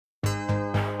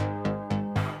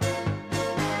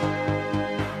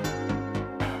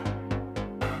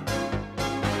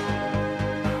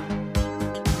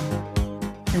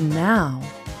And now,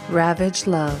 Ravage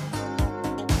Love.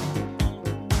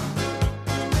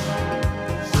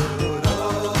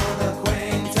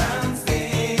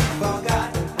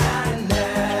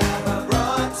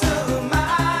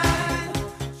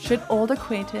 Should old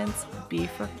acquaintance be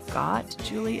forgot?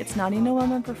 Julie, it's Naughty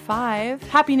November 5.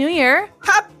 Happy New Year!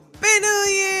 Happy New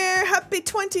Year! Happy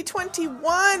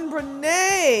 2021,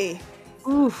 Renee!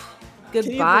 Oof.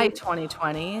 Goodbye,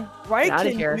 2020. Right? Get out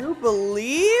of here. Can you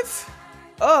believe?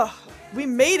 Ugh, we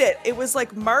made it. It was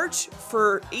like March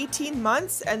for 18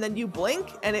 months, and then you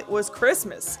blink, and it was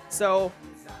Christmas. So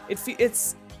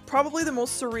it's probably the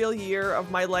most surreal year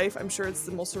of my life. I'm sure it's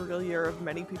the most surreal year of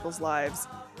many people's lives.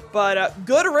 But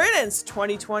good riddance,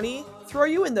 2020. Throw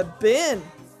you in the bin.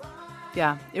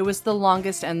 Yeah, it was the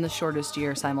longest and the shortest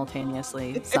year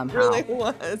simultaneously, somehow. It really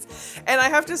was. And I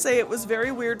have to say, it was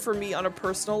very weird for me on a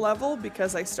personal level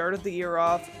because I started the year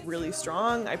off really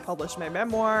strong. I published my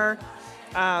memoir.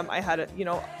 I had,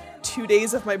 2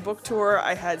 days of my book tour.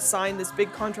 I had signed this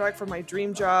big contract for my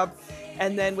dream job.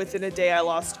 And then within a day, I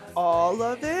lost all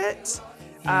of it.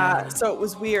 So it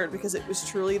was weird because it was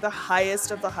truly the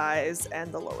highest of the highs and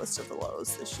the lowest of the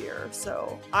lows this year.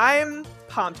 So I'm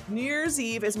pumped. New Year's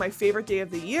Eve is my favorite day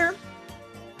of the year.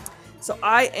 So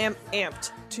I am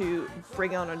amped to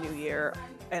bring on a new year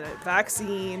and a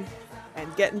vaccine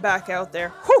and getting back out there.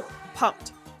 Whew,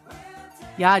 pumped.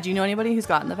 Yeah, do you know anybody who's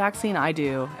gotten the vaccine? I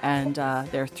do, and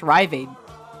they're thriving.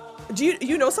 Do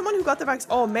you know someone who got the vaccine?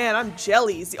 Oh man, I'm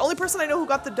jellies. The only person I know who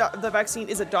got the vaccine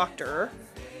is a doctor.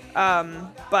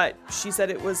 But she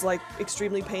said it was like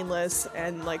extremely painless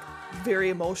and like very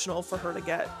emotional for her to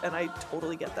get, and I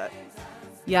totally get that.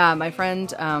 Yeah, my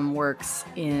friend works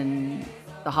in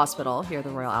the hospital here at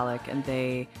the Royal Alec, and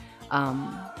they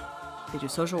do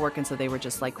social work, and so they were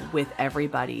just like with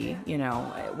everybody,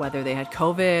 whether they had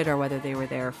COVID or whether they were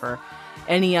there for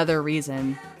any other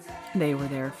reason, they were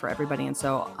there for everybody. And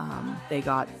so they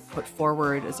got put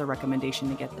forward as a recommendation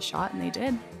to get the shot, and they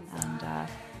did, and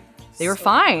they were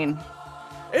fine.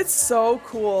 It's so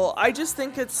cool. I just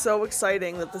think it's so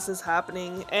exciting that this is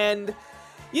happening. And,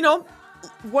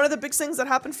 one of the big things that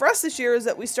happened for us this year is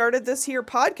that we started this here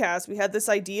podcast. We had this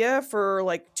idea for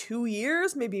like 2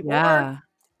 years, maybe more.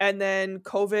 And then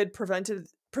COVID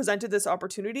presented this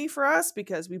opportunity for us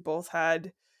because we both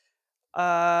had,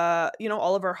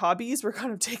 all of our hobbies were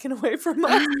kind of taken away from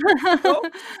us.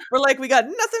 We're like, we got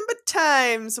nothing but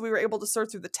time. So we were able to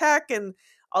sort through the tech and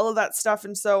all of that stuff.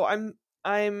 And so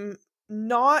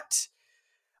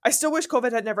I still wish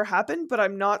COVID had never happened, but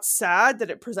I'm not sad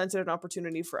that it presented an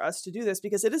opportunity for us to do this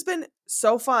because it has been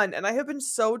so fun. And I have been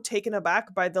so taken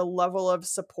aback by the level of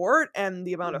support and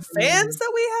the amount of fans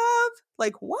that we have.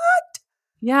 Like, what?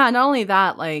 Yeah. Not only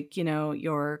that, like,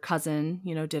 your cousin,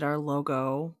 did our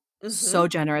logo so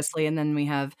generously. And then we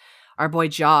have our boy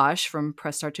Josh from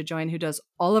Press Start to Join, who does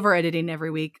all of our editing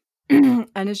every week. And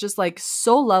it's just like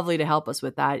so lovely to help us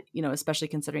with that, especially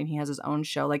considering he has his own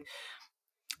show. Like,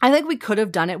 I think we could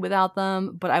have done it without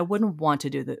them, but I wouldn't want to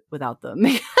do that without them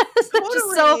because it's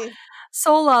just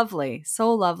so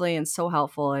lovely and so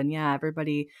helpful. And yeah,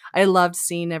 everybody, I loved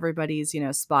seeing everybody's,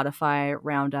 Spotify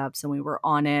roundups, and we were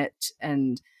on it,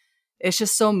 and it's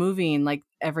just so moving. Like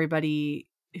everybody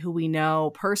who we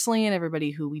know personally and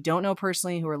everybody who we don't know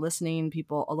personally, who are listening,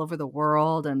 people all over the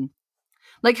world. And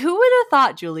like, who would have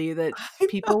thought, Julie, that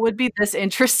people would be this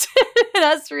interested in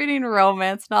us reading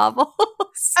romance novels?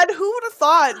 And who would have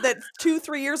thought that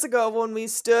 2-3 years ago when we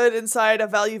stood inside a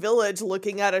Value Village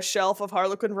looking at a shelf of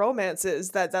Harlequin romances,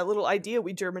 that little idea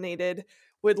we germinated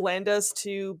would land us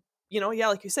to,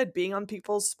 like you said, being on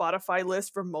people's Spotify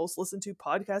list for most listened to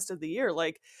podcast of the year.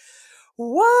 Like,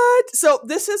 what? So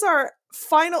this is our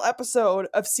final episode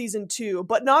of season 2,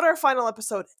 but not our final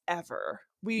episode ever.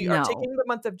 We are taking the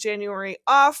month of January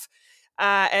off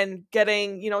and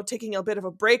taking a bit of a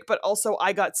break, but also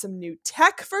I got some new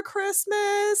tech for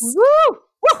Christmas. Woo!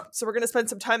 So we're going to spend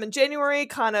some time in January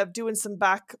kind of doing some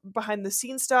behind the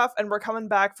scenes stuff, and we're coming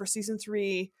back for season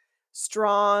 3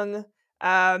 strong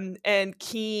and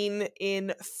keen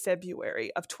in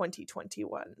February of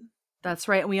 2021. That's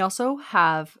right. And we also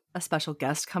have a special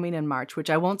guest coming in March, which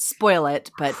I won't spoil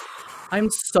it, but I'm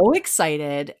so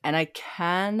excited and I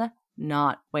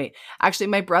cannot wait. Actually,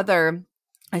 my brother,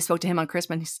 I spoke to him on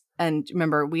Christmas, and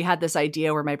remember, we had this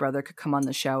idea where my brother could come on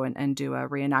the show and do a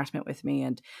reenactment with me.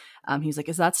 And he's like,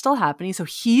 is that still happening? So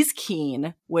he's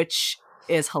keen, which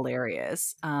is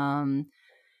hilarious. Yeah,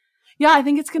 I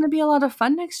think it's going to be a lot of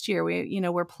fun next year.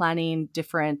 We're planning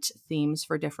different themes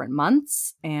for different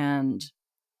months, and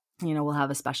we'll have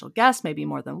a special guest, maybe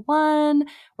more than one.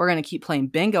 We're going to keep playing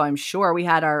bingo, I'm sure. We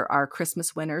had our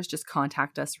Christmas winners just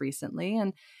contact us recently,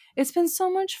 and It's been so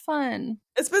much fun.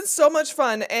 It's been so much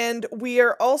fun, and we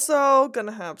are also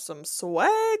gonna have some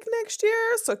swag next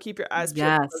year, so keep your eyes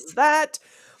peeled for Yes. that.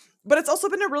 But it's also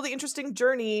been a really interesting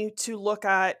journey to look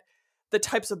at the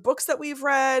types of books that we've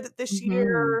read this Mhm.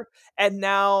 year, and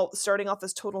now starting off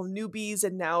as total newbies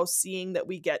and now seeing that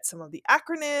we get some of the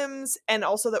acronyms, and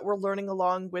also that we're learning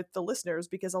along with the listeners,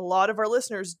 because a lot of our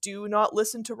listeners do not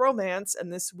listen to romance,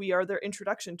 and this we are their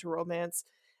introduction to romance.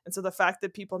 And so the fact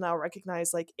that people now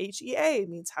recognize like HEA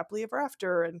means happily ever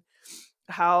after, and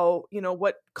how,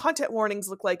 what content warnings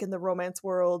look like in the romance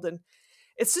world, and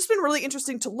it's just been really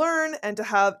interesting to learn and to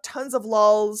have tons of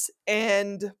lulls.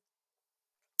 And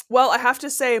well, I have to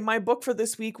say my book for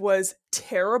this week was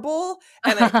terrible,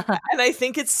 and I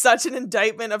think it's such an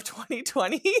indictment of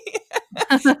 2020.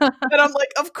 And I'm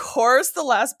like, of course the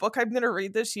last book I'm going to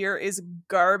read this year is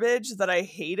garbage that I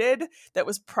hated, that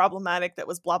was problematic, that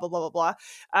was blah blah blah blah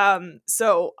blah.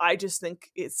 So I just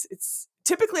think it's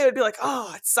typically I would be like,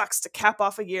 oh, it sucks to cap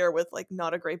off a year with like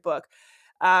not a great book.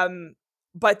 Um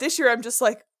but this year I'm just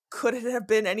like, could it have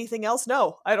been anything else?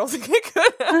 No, I don't think it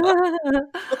could have.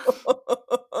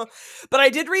 But I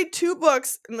did read two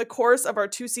books in the course of our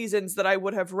 2 seasons that I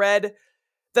would have read,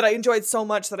 that I enjoyed so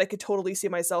much that I could totally see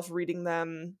myself reading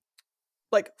them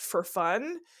like for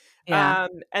fun. Yeah.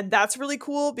 And that's really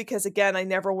cool because again, I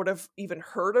never would have even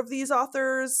heard of these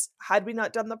authors had we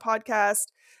not done the podcast.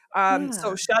 Yeah.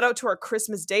 So shout out to our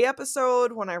Christmas Day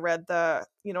episode when I read An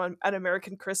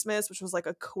American Christmas, which was like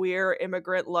a queer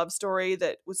immigrant love story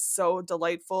that was so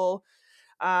delightful.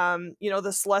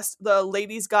 The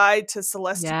Lady's Guide to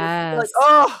Celestial, like, Yes.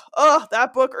 oh,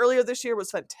 that book earlier this year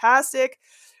was fantastic.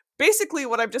 Basically,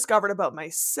 what I've discovered about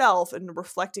myself and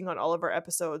reflecting on all of our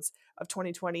episodes of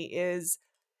 2020 is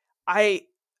I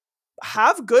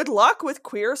have good luck with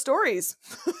queer stories.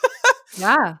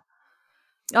 Yeah.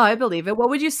 Oh, I believe it. What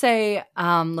would you say,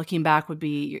 looking back, would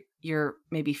be your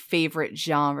maybe favorite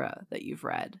genre that you've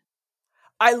read?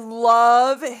 I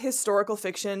love historical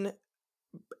fiction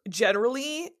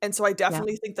generally, and so I Yeah.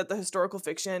 definitely think that the historical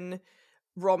fiction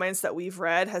romance that we've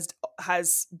read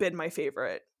has been my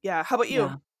favorite. Yeah, how about you?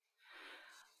 Yeah.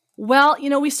 Well,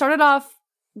 we started off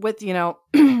with,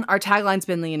 our tagline's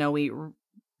been, we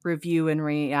review and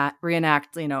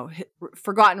reenact,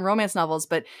 forgotten romance novels,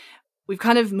 but we've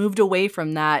kind of moved away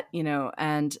from that,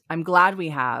 and I'm glad we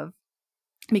have,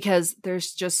 because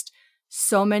there's just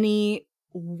so many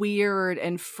weird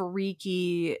and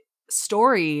freaky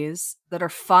stories that are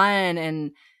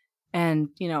fun and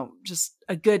just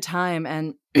a good time.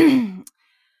 And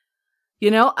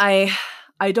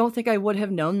I don't think I would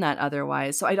have known that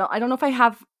otherwise. So I don't know if I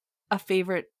have a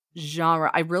favorite genre.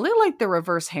 I really like the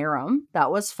reverse harem. That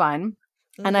was fun.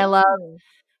 And Mhm.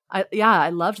 I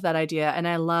loved that idea. And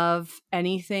I love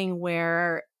anything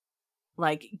where,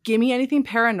 like, give me anything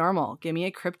paranormal. Give me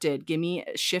a cryptid, give me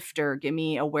a shifter, give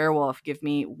me a werewolf, give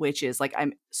me witches. Like,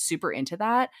 I'm super into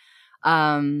that.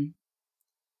 Um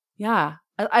yeah.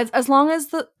 As long as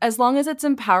it's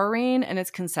empowering and it's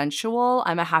consensual,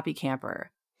 I'm a happy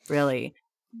camper. Really.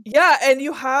 Yeah, and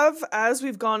you have, as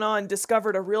we've gone on,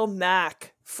 discovered a real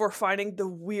knack for finding the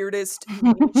weirdest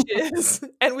niches.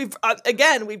 And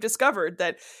we've discovered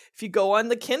that if you go on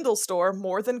the Kindle store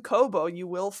more than Kobo, you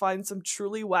will find some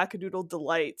truly wackadoodle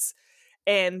delights.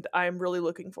 And I'm really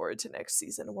looking forward to next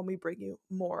season when we bring you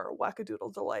more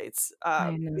wackadoodle delights,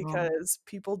 I know. because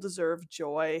people deserve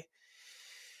joy.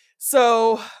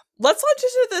 So let's launch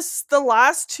into the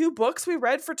last two books we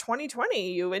read for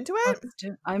 2020. You into it?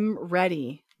 I'm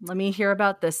ready. Let me hear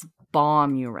about this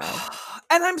bomb you read.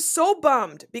 And I'm so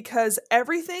bummed because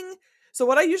everything. So,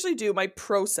 what I usually do, my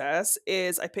process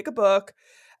is I pick a book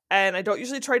and I don't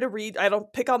usually try to read. I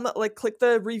don't pick on click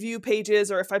the review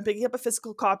pages, or if I'm picking up a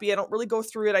physical copy, I don't really go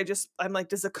through it. I'm like,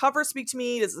 does the cover speak to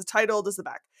me? Does the title? Does the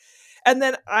back? And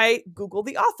then I Google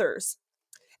the authors.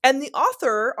 And the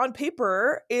author on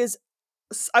paper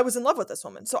I was in love with this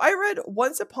woman. So I read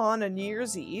Once Upon a New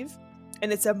Year's Eve,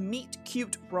 and it's a meet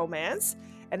cute romance.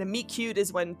 And a meet cute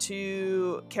is when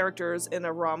two characters in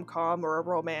a rom-com or a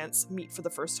romance meet for the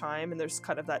first time, and there's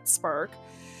kind of that spark.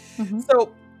 Mhm.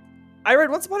 So I read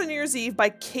Once Upon a New Year's Eve by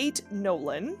Kate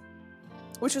Nolan,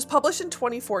 which was published in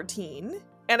 2014.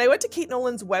 And I went to Kate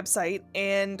Nolan's website,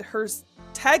 and her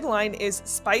tagline is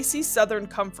Spicy Southern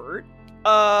Comfort.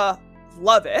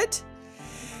 Love it.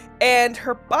 And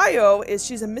her bio is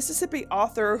she's a Mississippi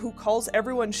author who calls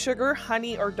everyone sugar,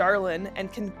 honey, or darling,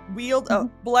 and can wield a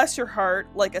Mhm. bless your heart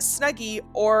like a snuggie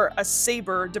or a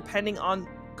saber depending on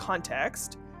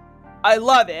context. I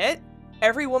love it.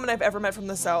 Every woman I've ever met from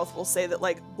the South will say that,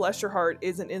 like, bless your heart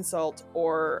is an insult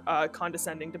or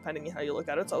condescending depending on how you look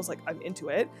at it. So I was like, I'm into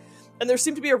it. And there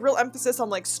seemed to be a real emphasis on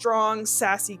like strong,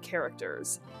 sassy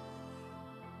characters.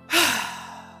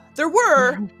 There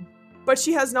were, but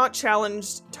she has not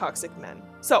challenged toxic men.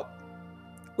 So,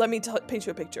 let me paint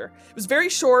you a picture. It was very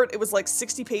short. It was like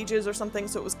 60 pages or something,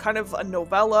 so it was kind of a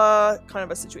novella, kind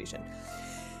of a situation.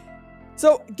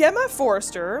 So, Gemma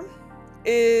Forrester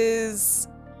is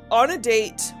on a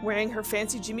date wearing her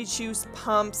fancy Jimmy Choo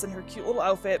pumps and her cute little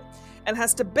outfit, and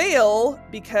has to bail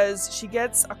because she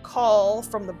gets a call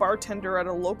from the bartender at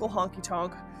a local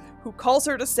honky-tonk who calls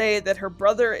her to say that her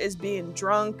brother is being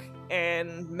drunk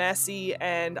and messy,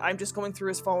 and I'm just going through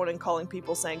his phone and calling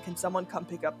people saying, can someone come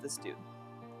pick up this dude?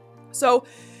 So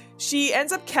she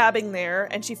ends up cabbing there,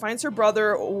 and she finds her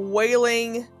brother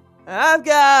wailing, I've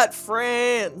got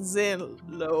friends in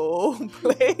low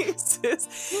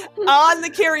places, on the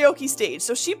karaoke stage.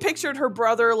 So she pictured her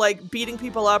brother like beating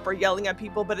people up or yelling at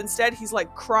people, but instead he's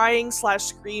like crying /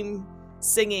 scream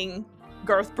singing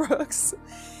Garth Brooks.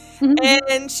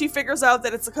 And she figures out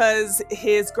that it's because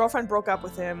his girlfriend broke up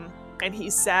with him and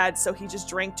he's sad, so he just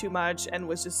drank too much and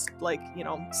was just like, you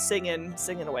know, singing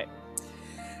away.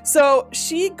 So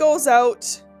she goes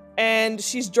out and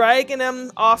she's dragging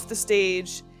him off the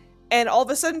stage, and all of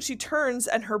a sudden she turns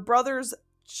and her brother's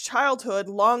childhood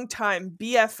longtime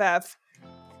BFF,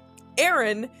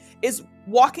 Aaron, is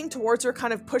walking towards her,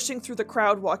 kind of pushing through the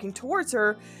crowd, walking towards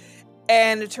her.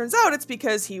 And it turns out it's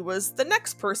because he was the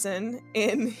next person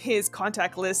in his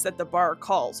contact list that the bar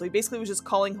called. So he basically was just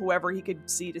calling whoever he could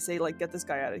see to say, like, get this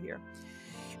guy out of here.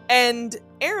 And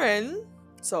Aaron,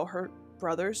 so her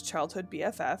brother's childhood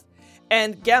BFF,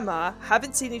 and Gemma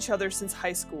haven't seen each other since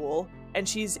high school, and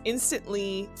she's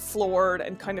instantly floored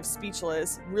and kind of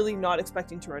speechless, really not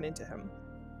expecting to run into him.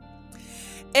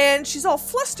 And she's all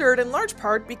flustered in large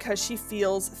part because she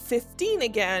feels 15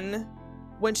 again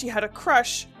when she had a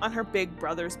crush on her big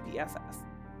brother's BFF.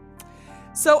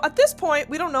 So at this point,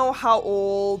 we don't know how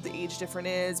old the age difference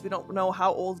is. We don't know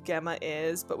how old Gemma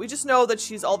is, but we just know that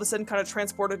she's all of a sudden kind of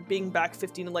transported being back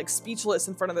 15 and like speechless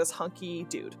in front of this hunky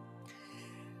dude.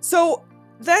 So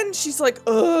then she's like,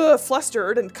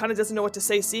 flustered and kind of doesn't know what to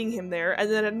say seeing him there.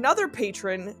 And then another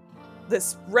patron,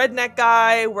 this redneck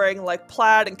guy wearing like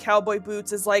plaid and cowboy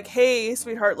boots, is like, hey,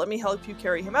 sweetheart, let me help you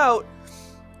carry him out.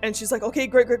 And she's like, okay,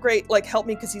 great, like, help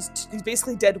me, because he's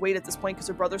basically dead weight at this point because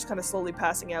her brother's kind of slowly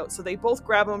passing out. So they both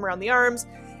grab him around the arms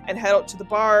and head out to the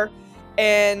bar,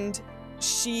 and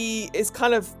she is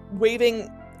kind of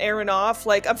waving Aaron off,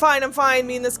 like, I'm fine,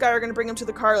 me and this guy are going to bring him to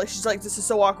the car. Like, she's like, this is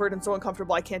so awkward and so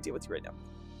uncomfortable, I can't deal with you right now.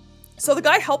 So the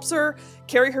guy helps her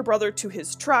carry her brother to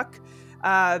his truck,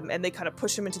 and they kind of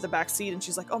push him into the back seat, and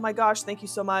she's like, oh my gosh, thank you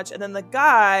so much. And then the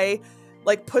guy,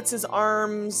 like, puts his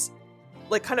arms,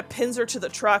 like, kind of pins her to the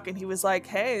truck, and he was like,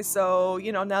 hey, so,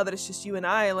 you know, now that it's just you and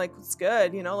I, like, it's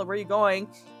good, you know, like, where are you going?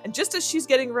 And just as she's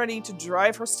getting ready to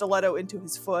drive her stiletto into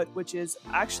his foot, which is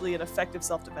actually an effective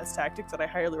self-defense tactic that I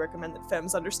highly recommend that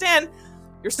femmes understand,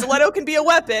 your stiletto can be a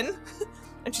weapon,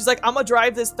 and she's like, I'm gonna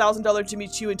drive this $1,000 Jimmy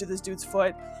Choo into this dude's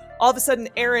foot. All of a sudden,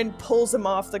 Aaron pulls him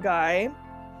off the guy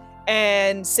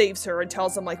and saves her and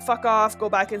tells him, like, fuck off, go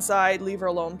back inside, leave her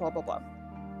alone, blah, blah, blah.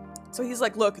 So he's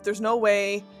like, look, there's no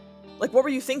way. Like, what were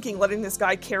you thinking, letting this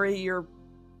guy carry you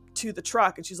to the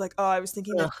truck? And she's like, oh, I was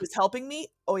thinking that he was helping me.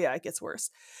 Oh, yeah, it gets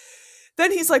worse.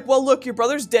 Then he's like, well, look, your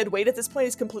brother's dead weight at this point.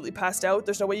 He's completely passed out.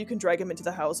 There's no way you can drag him into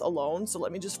the house alone. So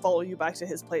let me just follow you back to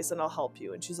his place and I'll help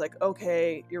you. And she's like,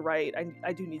 okay, you're right.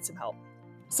 I do need some help.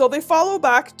 So they follow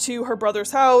back to her brother's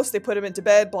house. They put him into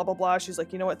bed, blah, blah, blah. She's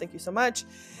like, you know what? Thank you so much.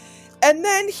 And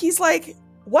then he's like,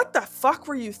 what the fuck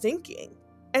were you thinking?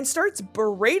 And starts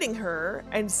berating her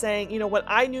and saying, you know, when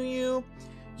I knew you,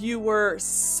 you were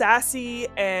sassy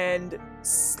and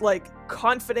like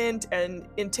confident and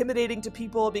intimidating to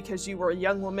people because you were a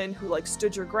young woman who like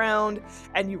stood your ground,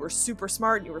 and you were super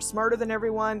smart and you were smarter than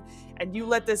everyone, and you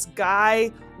let this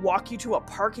guy walk you to a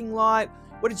parking lot.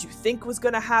 What did you think was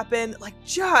gonna happen? Like,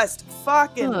 just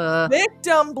fucking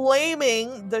victim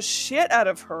blaming the shit out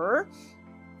of her.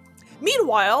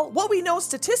 Meanwhile, what we know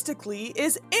statistically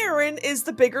is Aaron is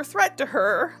the bigger threat to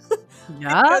her.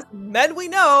 Yeah. Because men we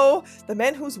know, the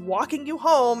man who's walking you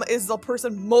home is the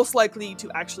person most likely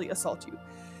to actually assault you.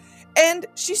 And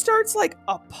she starts like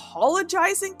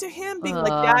apologizing to him, being like,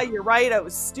 yeah, you're right, I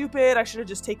was stupid, I should have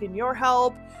just taken your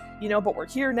help, you know, but we're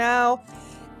here now.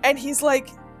 And he's like,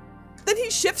 then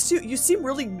he shifts to, you seem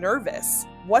really nervous,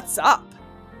 what's up?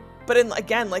 But in,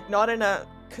 again, like, not in a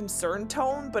concerned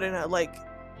tone, but in a like,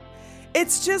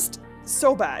 it's just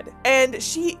so bad. And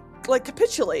she like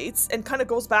capitulates and kind of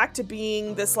goes back to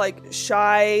being this like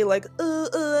shy, like,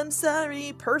 I'm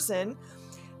sorry person.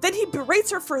 Then he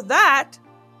berates her for that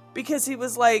because he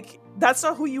was like, that's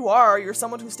not who you are. You're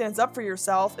someone who stands up for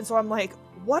yourself. And so I'm like,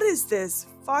 what is this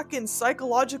fucking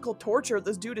psychological torture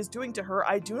this dude is doing to her?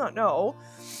 I do not know.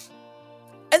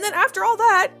 And then after all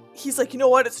that, he's like, you know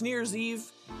what? It's New Year's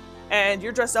Eve and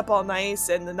you're dressed up all nice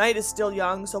and the night is still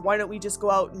young. So why don't we just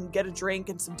go out and get a drink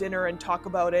and some dinner and talk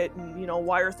about it? And, you know,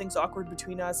 why are things awkward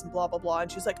between us and blah, blah, blah.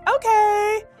 And she's like,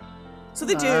 okay. So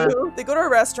they do. They go to a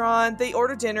restaurant. They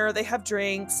order dinner. They have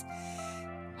drinks.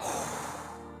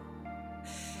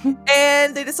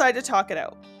 And they decide to talk it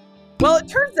out. Well, it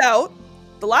turns out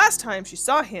the last time she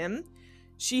saw him,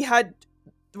 she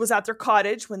was at their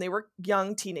cottage when they were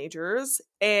young teenagers,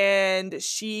 and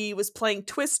she was playing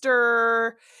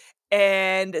Twister,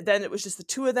 and then it was just the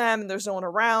two of them and there's no one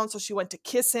around, so she went to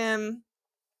kiss him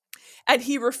and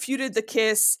he refuted the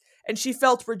kiss and she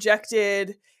felt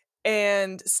rejected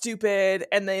and stupid,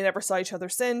 and they never saw each other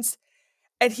since.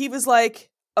 And he was like,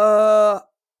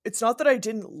 it's not that I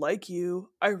didn't like you.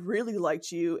 I really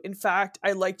liked you. In fact,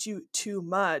 I liked you too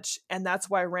much. And that's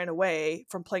why I ran away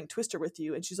from playing Twister with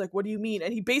you. And she's like, what do you mean?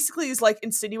 And he basically is like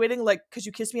insinuating, like, because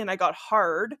you kissed me and I got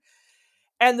hard.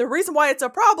 And the reason why it's a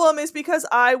problem is because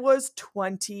I was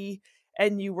 20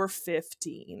 and you were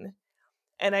 15.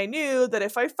 And I knew that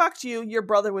if I fucked you, your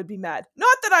brother would be mad.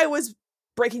 Not that I was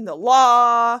breaking the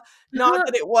law. Not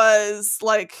that it was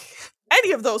like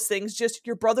any of those things, just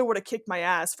your brother would have kicked my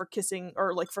ass for kissing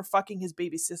or like for fucking his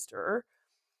baby sister.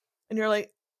 And you're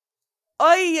like,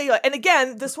 oh yeah. And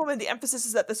again, this woman, the emphasis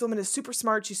is that this woman is super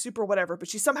smart, she's super whatever, but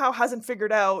she somehow hasn't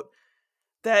figured out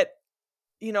that,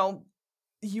 you know,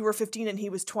 you were 15 and he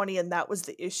was 20 and that was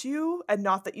the issue, and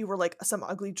not that you were like some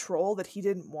ugly troll that he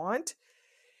didn't want.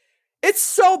 It's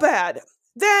so bad.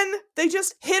 Then they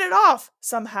just hit it off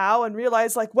somehow and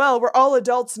realize like, well, we're all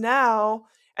adults now.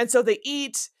 And so they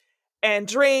eat and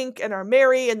drink and are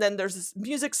merry, and then there's this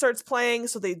music starts playing,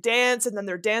 so they dance, and then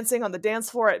they're dancing on the dance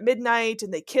floor at midnight,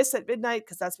 and they kiss at midnight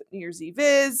because that's what New Year's Eve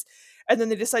is. And then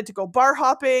they decide to go bar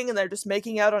hopping, and they're just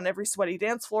making out on every sweaty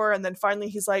dance floor. And then finally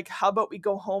he's like, how about we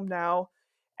go home now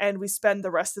and we spend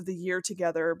the rest of the year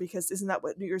together, because isn't that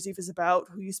what New Year's Eve is about?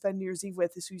 Who you spend New Year's Eve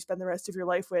with is who you spend the rest of your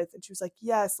life with. And she was like,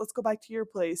 yes, let's go back to your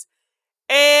place.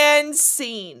 And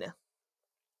scene.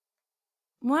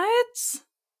 What?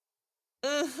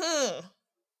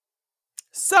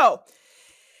 So,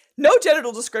 no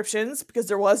genital descriptions because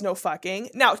there was no fucking.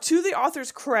 Now, to the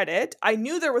author's credit, I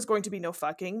knew there was going to be no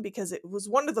fucking because it was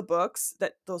one of the books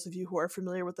that those of you who are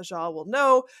familiar with the genre will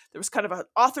know. There was kind of an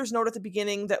author's note at the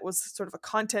beginning that was sort of a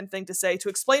content thing to say to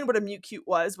explain what a mute cute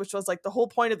was, which was like the whole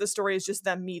point of the story is just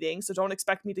them meeting. So don't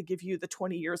expect me to give you the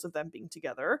 20 years of them being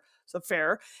together. So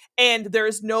fair. And there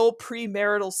is no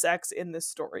premarital sex in this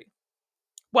story.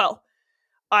 Well,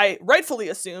 I rightfully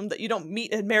assumed that you don't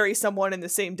meet and marry someone in the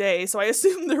same day, so I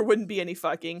assumed there wouldn't be any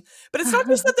fucking. But it's not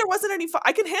just that there wasn't any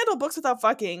I can handle books without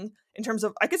fucking in terms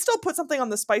of, I could still put something on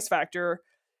the spice factor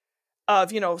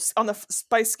of, you know, on the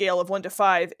spice scale of 1 to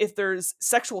 5 if there's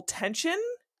sexual tension,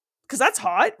 because that's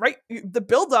hot, right? The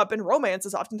buildup in romance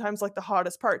is oftentimes like the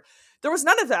hottest part. There was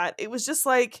none of that. It was just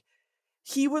like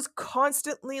he was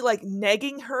constantly like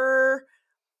negging her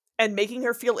and making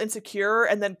her feel insecure,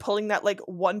 and then pulling that like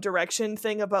One Direction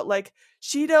thing about like,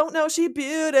 she don't know she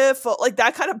beautiful, like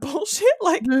that kind of bullshit,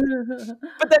 like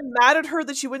but then mad at her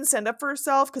that she wouldn't stand up for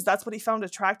herself because that's what he found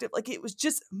attractive. Like, it was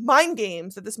just mind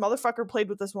games that this motherfucker played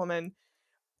with this woman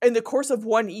in the course of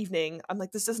one evening. I'm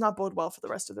like, this does not bode well for the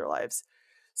rest of their lives.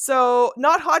 So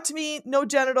not hot to me, no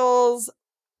genitals,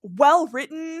 well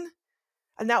written.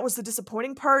 And that was the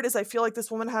disappointing part, is I feel like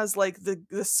this woman has like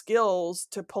the skills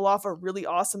to pull off a really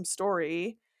awesome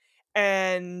story,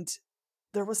 and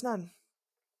there was none.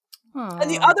 Aww.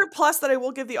 And the other plus that I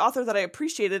will give the author that I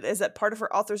appreciated is that part of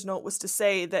her author's note was to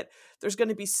say that there's going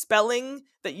to be spelling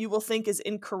that you will think is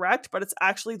incorrect, but it's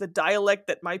actually the dialect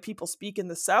that my people speak in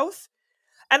the South.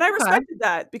 And I respected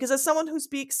that, because as someone who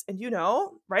speaks, and you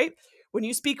know, right? When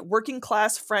you speak working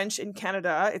class French in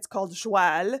Canada, it's called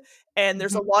joual. And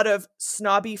there's a lot of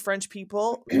snobby French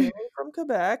people from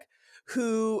Quebec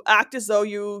who act as though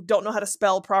you don't know how to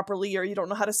spell properly or you don't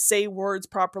know how to say words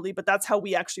properly, but that's how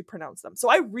we actually pronounce them. So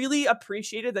I really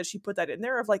appreciated that she put that in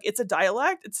there of like, it's a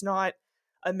dialect, it's not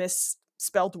a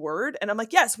misspelled word. And I'm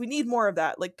like, yes, we need more of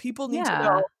that. Like, people need to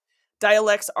know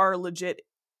dialects are legit.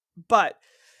 But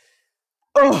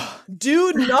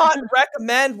do not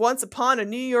recommend Once Upon a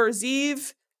New Year's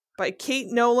Eve by Kate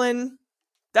Nolan.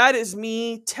 That is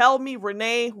me. Tell me,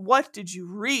 Renee, what did you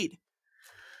read?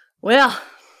 Well,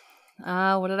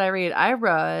 what did I read? I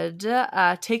read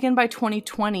Taken by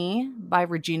 2020 by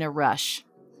Regina Rush.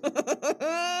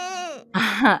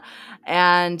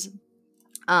 And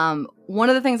One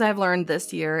of the things I've learned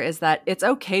this year is that it's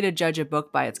okay to judge a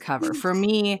book by its cover. For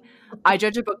me, I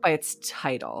judge a book by its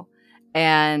title,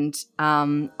 and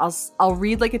I'll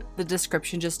read like the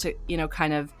description just to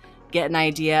kind of get an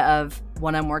idea of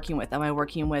what I'm working with. Am I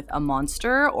working with a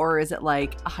monster, or is it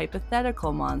like a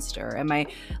hypothetical monster? Am I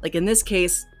like in this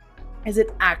case? Is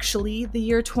it actually the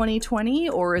year 2020,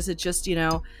 or is it just did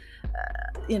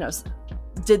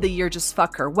the year just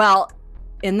fuck her? Well,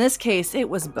 in this case, it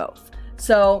was both.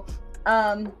 So,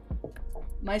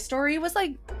 my story was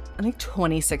like, I think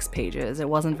 26 pages. It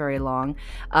wasn't very long.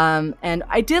 And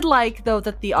I did like, though,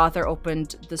 that the author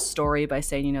opened the story by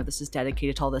saying, this is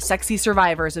dedicated to all the sexy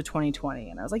survivors of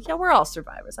 2020. And I was like, yeah, we're all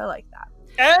survivors. I like that.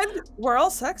 And we're all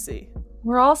sexy.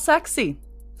 We're all sexy.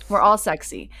 We're all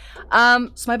sexy. So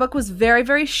my book was very,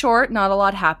 very short. Not a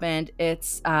lot happened.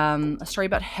 It's a story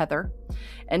about Heather.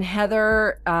 And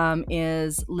Heather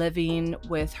is living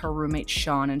with her roommate,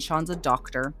 Sean. And Sean's a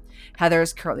doctor. Heather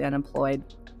is currently unemployed.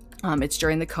 It's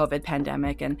during the COVID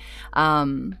pandemic.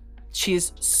 And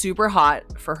she's super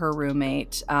hot for her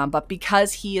roommate. But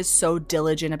because he is so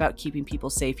diligent about keeping people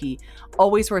safe, he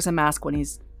always wears a mask when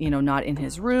he's not in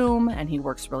his room, and he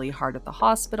works really hard at the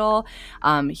hospital.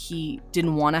 He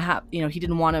didn't want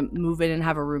to move in and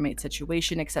have a roommate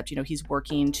situation, except, he's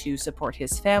working to support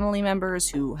his family members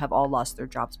who have all lost their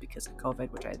jobs because of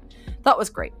COVID, which I thought was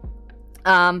great.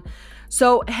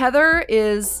 So Heather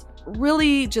is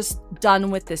really just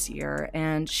done with this year,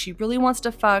 and she really wants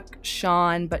to fuck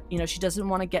Sean, but, she doesn't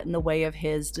want to get in the way of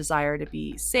his desire to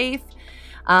be safe.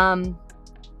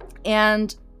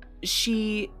 And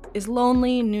she is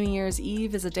lonely. New Year's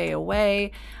Eve is a day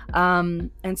away.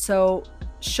 And so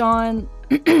Sean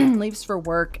leaves for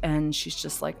work, and she's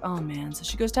just like, oh man. So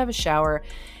she goes to have a shower,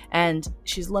 and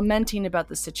she's lamenting about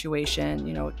the situation.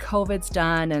 COVID's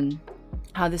done, and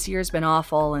how this year's been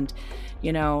awful. And,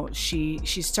 she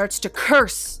starts to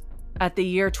curse at the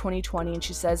year 2020. And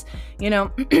she says,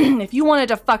 if you wanted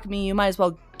to fuck me, you might as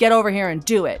well get over here and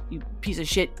do it, you piece of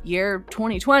shit, year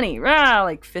 2020. Rah,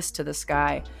 like fist to the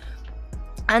sky.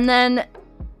 And then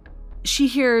she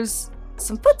hears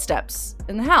some footsteps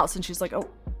in the house, and she's like, oh,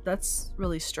 that's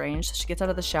really strange. So she gets out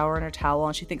of the shower in her towel,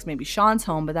 and she thinks maybe Sean's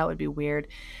home, but that would be weird.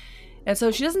 And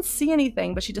so she doesn't see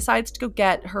anything, but she decides to go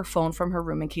get her phone from her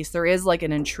room in case there is like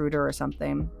an intruder or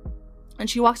something. And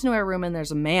she walks into her room, and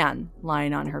there's a man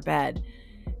lying on her bed.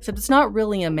 Except it's not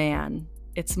really a man.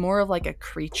 It's more of like a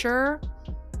creature,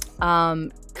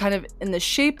 kind of in the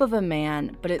shape of a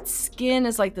man, but its skin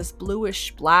is like this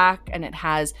bluish black, and it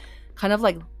has kind of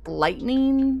like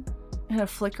lightning kind of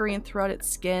flickering throughout its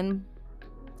skin.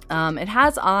 It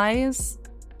has eyes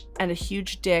and a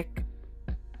huge dick,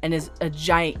 and is a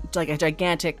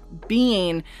gigantic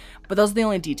being, but those are the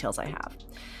only details I have.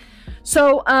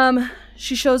 So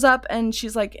she shows up, and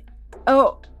she's like,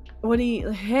 oh,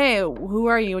 hey, who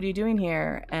are you? What are you doing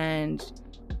here? And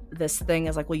this thing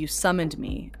is like, well, you summoned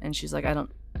me. And she's like,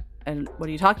 and what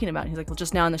are you talking about? And he's like, well,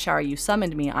 just now in the shower, you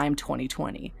summoned me. I'm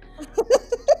 2020.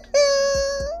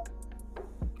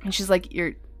 And she's like,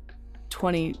 you're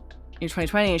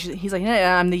 2020. And he's like,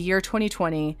 yeah, I'm the year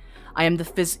 2020. I am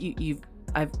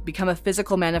I've become a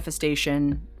physical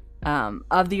manifestation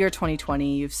of the year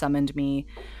 2020. You've summoned me.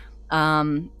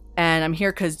 And I'm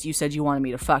here because you said you wanted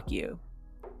me to fuck you.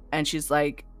 And she's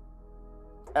like,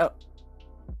 oh,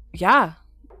 yeah,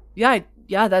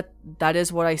 that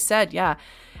is what I said. Yeah.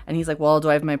 And he's like, well, do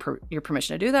I have your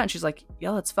permission to do that? And she's like,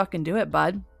 yeah, let's fucking do it,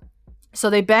 bud. So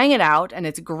they bang it out, and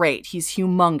it's great. He's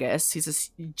humongous. He's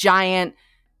this giant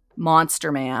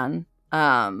monster man,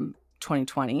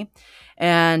 2020.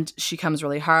 And she comes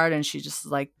really hard, and she just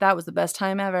like, that was the best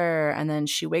time ever. And then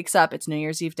she wakes up. It's New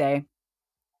Year's Eve day.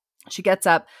 She gets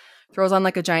up, throws on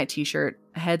like a giant t-shirt,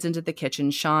 heads into the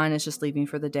kitchen. Sean is just leaving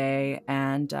for the day.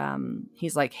 And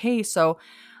he's like, hey, so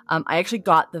I actually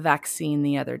got the vaccine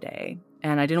the other day.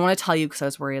 And I didn't want to tell you because I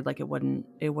was worried like it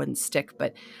wouldn't stick.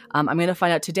 But I'm going to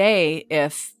find out today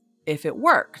if it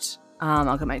worked.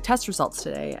 I'll get my test results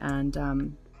today.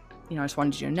 And, I just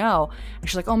wanted you to know. And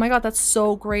she's like, oh my God, that's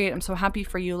so great. I'm so happy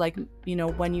for you. Like,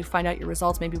 when you find out your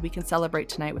results, maybe we can celebrate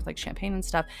tonight with like champagne and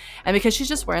stuff. And because she's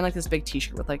just wearing like this big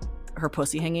t-shirt with like her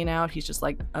pussy hanging out, he's just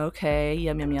like, okay,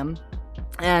 yum, yum, yum.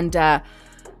 And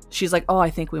she's like, oh, I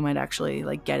think we might actually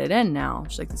like get it in now.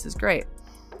 She's like, this is great.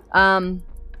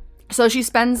 So she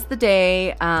spends the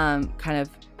day kind of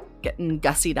getting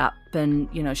gussied up, and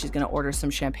she's gonna order some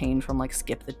champagne from like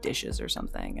Skip the Dishes or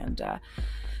something. And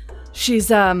she's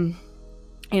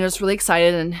just really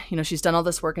excited, and she's done all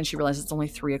this work, and she realizes it's only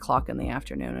 3:00 in the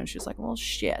afternoon, and she's like, well,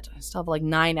 shit, I still have like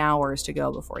 9 hours to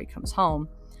go before he comes home.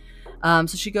 So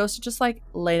she goes to just like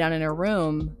lay down in her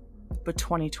room, but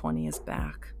 2020 is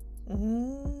back.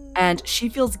 Mm. And she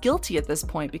feels guilty at this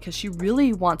point because she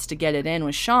really wants to get it in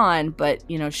with Sean, but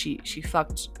she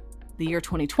fucked the year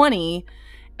 2020,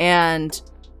 and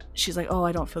she's like, oh,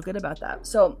 I don't feel good about that.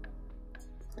 So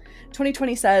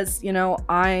 2020 says,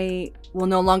 I will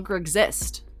no longer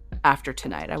exist after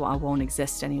tonight. I won't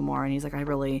exist anymore. And he's like, I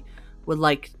would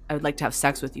like to have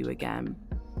sex with you again.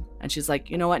 And she's like,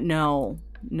 you know what? No,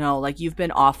 like, you've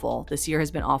been awful. This year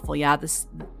has been awful. Yeah, this,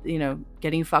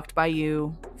 getting fucked by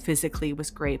you physically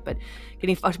was great, but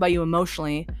getting fucked by you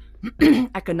emotionally,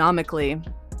 economically,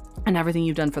 and everything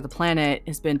you've done for the planet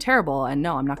has been terrible. And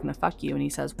no, I'm not going to fuck you. And he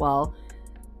says, well,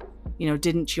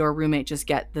 didn't your roommate just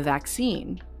get the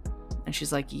vaccine? And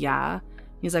she's like, yeah.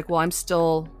 He's like, well, I'm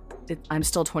still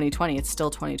 2020. It's still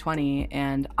 2020.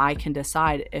 And I can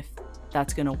decide if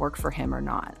that's going to work for him or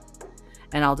not.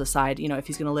 And I'll decide, if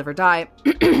he's going to live or die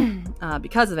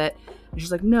because of it. And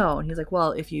she's like, no. And he's like,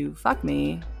 well, if you fuck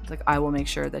me, he's like, I will make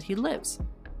sure that he lives.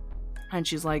 And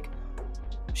she's like,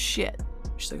 shit.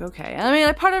 She's like, okay. And I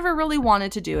mean, part of her really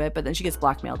wanted to do it, but then she gets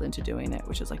blackmailed into doing it,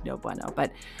 which is like, no bueno.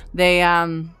 But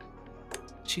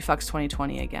she fucks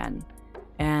 2020 again.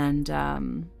 And,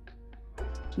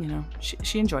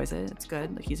 she enjoys it. It's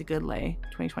good. Like, he's a good lay.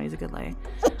 2020 is a good lay.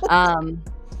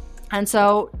 And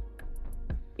so,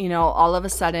 all of a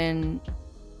sudden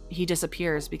he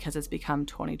disappears because it's become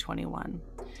 2021.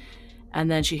 And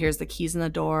then she hears the keys in the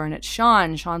door, and it's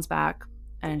Sean. Sean's back,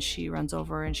 and she runs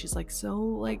over and she's like, so,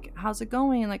 like, how's it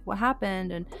going? Like, what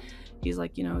happened? And he's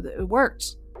like, it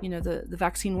worked. The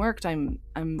vaccine worked. I'm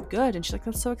good. And she's like,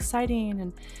 that's so exciting.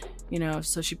 And,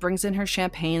 so she brings in her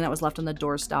champagne that was left on the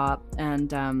doorstop,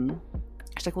 and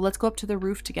she's like, well, let's go up to the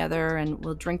roof together and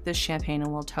we'll drink this champagne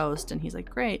and we'll toast. And he's like,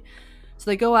 great. So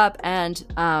they go up, and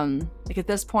like, at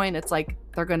this point, it's like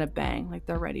they're gonna bang, like,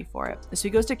 they're ready for it. So he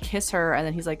goes to kiss her, and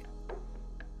then he's like,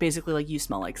 basically like, you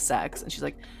smell like sex. And she's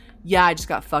like, yeah, I just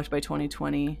got fucked by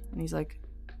 2020. And he's like,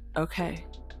 okay,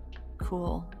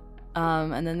 cool.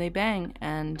 And then they bang,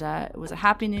 and it was a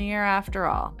happy new year after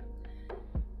all.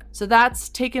 So that's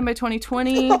Taken by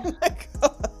 2020. Oh my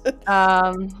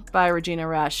God. By Regina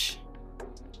Rush.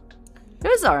 It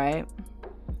was all right.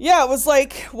 Yeah, it was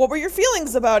like, what were your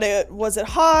feelings about it? Was it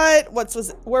hot?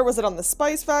 Where was it on the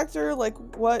Spice Factor? Like,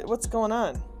 what's going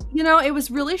on? It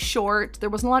was really short. There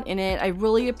wasn't a lot in it. I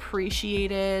really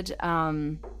appreciated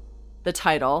the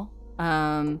title.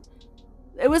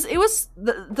 It was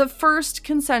the first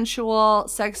consensual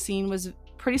sex scene was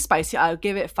pretty spicy. I'll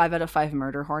give it 5 out of 5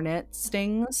 murder hornet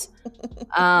stings.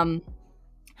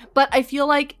 But I feel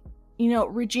like,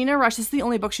 Regina Rush, this is the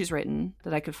only book she's written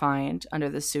that I could find under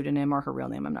this pseudonym or her real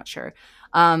name, I'm not sure.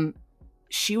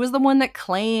 She was the one that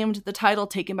claimed the title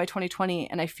Taken by 2020,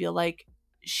 and I feel like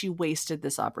she wasted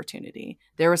this opportunity.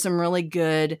 There were some really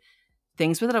good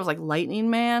things with it. I was like, Lightning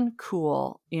Man,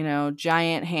 cool.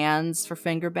 Giant hands for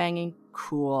finger banging,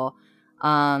 cool.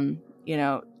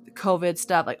 COVID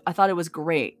stuff, like, I thought it was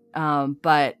great.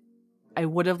 But I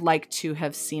would have liked to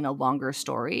have seen a longer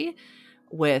story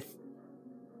with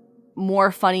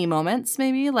more funny moments,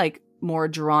 maybe, like more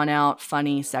drawn out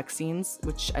funny sex scenes,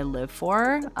 which I live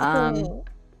for.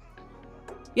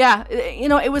 Yeah,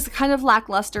 it was kind of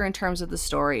lackluster in terms of the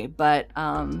story, but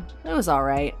it was all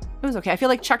right. It was okay. I feel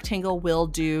like Chuck Tingle will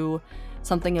do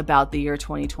something about the year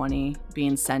 2020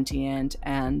 being sentient,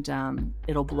 and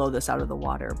it'll blow this out of the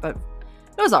water. But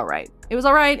it was all right. It was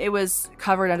all right. It was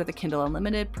covered under the Kindle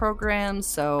Unlimited program,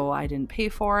 so I didn't pay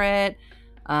for it.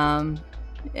 I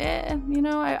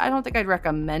don't think I'd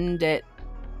recommend it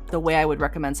the way I would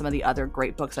recommend some of the other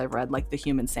great books I've read, like The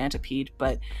Human Centipede,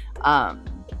 but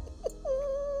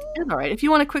it was all right. If you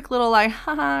want a quick little, like,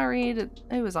 haha read,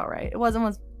 it was all right. It was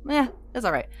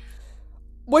all right.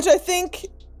 Which I think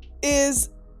is,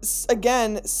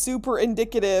 again, super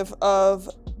indicative of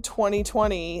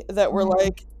 2020, that we're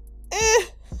like,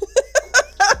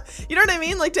 you know what I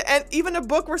mean? Like, to end, even a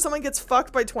book where someone gets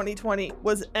fucked by 2020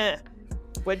 was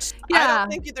which, yeah. I don't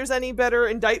think there's any better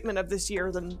indictment of this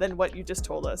year than what you just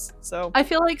told us. So I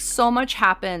feel like so much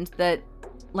happened that,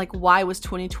 like, why was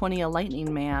 2020 a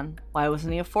lightning man? Why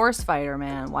wasn't he a forest fighter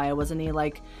man? Why wasn't he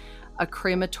like a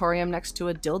crematorium next to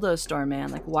a dildo store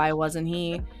man? Like, why wasn't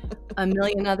he a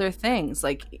million other things?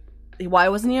 Like, why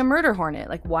wasn't he a murder hornet?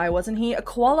 Like, why wasn't he a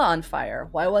koala on fire?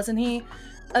 Why wasn't he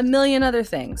a million other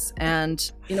things?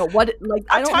 And what, like,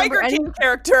 I don't remember any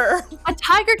character. A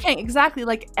Tiger King, exactly.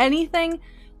 Like, anything.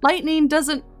 Lightning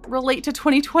doesn't relate to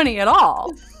 2020 at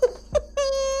all.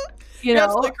 You're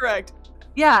absolutely correct.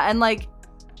 Yeah, and like,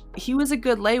 he was a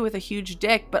good lay with a huge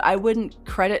dick, but I wouldn't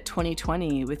credit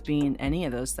 2020 with being any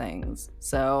of those things.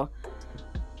 So,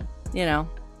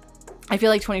 I feel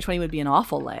like 2020 would be an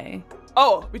awful lay.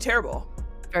 Oh, it'd be terrible.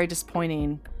 Very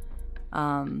disappointing.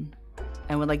 And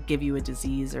would like give you a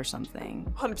disease or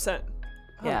something. 100%.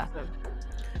 Yeah.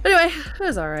 But anyway, it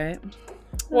was all right.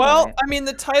 Well, I mean,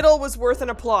 the title was worth an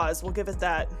applause. We'll give it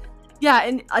that. Yeah,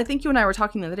 and I think you and I were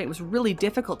talking the other day. It was really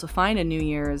difficult to find a New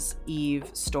Year's Eve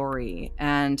story.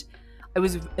 And it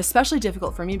was especially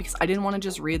difficult for me because I didn't want to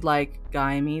just read like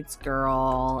guy meets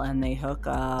girl and they hook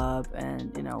up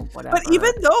and, you know, whatever. But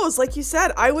even those, like you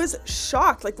said, I was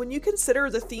shocked. Like when you consider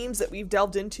the themes that we've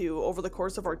delved into over the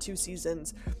course of our 2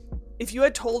 seasons, if you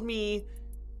had told me,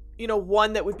 you know,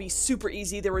 one that would be super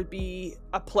easy, there would be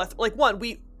a plethora. Like one,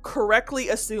 we correctly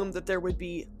assumed that there would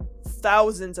be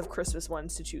thousands of Christmas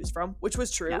ones to choose from, which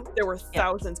was true. Yeah. There were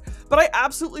thousands. Yeah. But I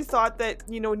absolutely thought that,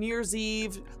 you know, New Year's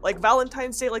Eve, like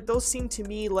Valentine's Day, like those seemed to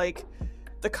me like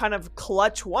the kind of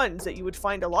clutch ones that you would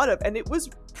find a lot of. And it was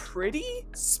pretty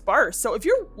sparse. So if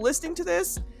you're listening to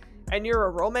this and you're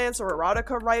a romance or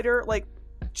erotica writer, like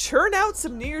churn out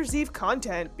some New Year's Eve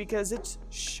content because it's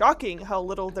shocking how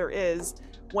little there is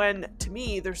when, to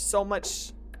me, there's so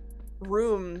much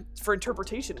room for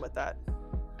interpretation with that.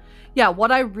 Yeah,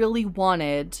 what I really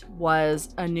wanted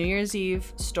was a New Year's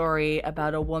Eve story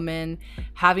about a woman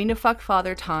having to fuck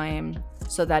Father Time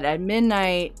so that at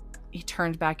midnight he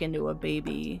turned back into a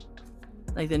baby,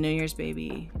 like the New Year's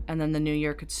baby, and then the new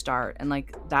year could start. And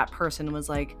like that person was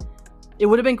like, it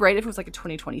would have been great if it was like a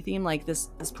 2020 theme. Like this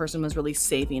person was really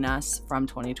saving us from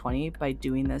 2020 by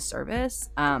doing this service.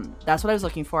 That's what I was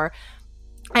looking for.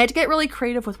 I had to get really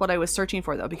creative with what I was searching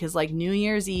for, though, because like New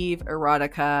Year's Eve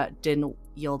erotica didn't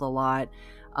yield a lot.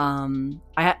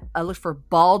 I looked for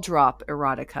ball drop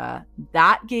erotica.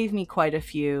 That gave me quite a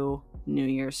few New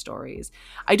Year's stories.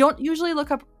 I don't usually look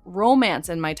up romance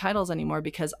in my titles anymore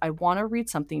because I want to read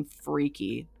something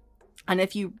freaky. And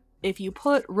if you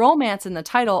put romance in the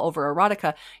title over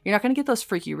erotica, you're not going to get those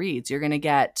freaky reads. You're going to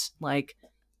get like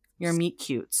your meet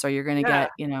cutes, or you're going to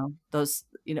get, you know, those,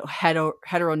 you know,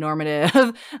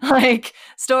 heteronormative like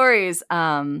stories.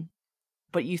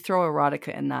 But you throw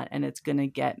erotica in that and it's going to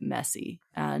get messy.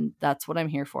 And that's what I'm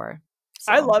here for.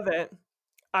 So. I love it.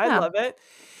 I love it.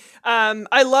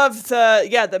 I love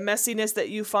the messiness that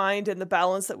you find and the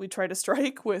balance that we try to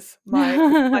strike with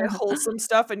my wholesome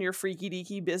stuff and your freaky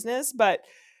deaky business. But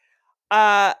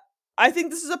I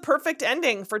think this is a perfect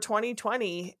ending for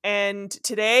 2020. And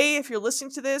today, if you're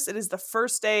listening to this, it is the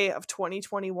first day of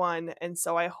 2021. And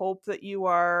so I hope that you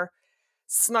are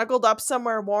snuggled up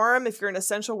somewhere warm. If you're an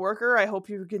essential worker, I hope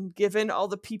you're given all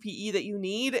the PPE that you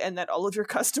need and that all of your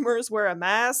customers wear a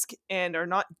mask and are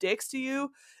not dicks to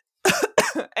you.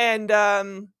 And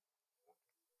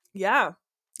yeah,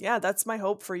 that's my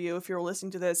hope for you if you're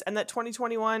listening to this. And that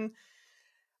 2021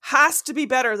 has to be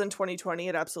better than 2020.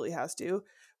 It absolutely has to.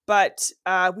 But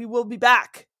we will be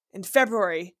back in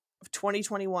February of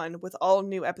 2021 with all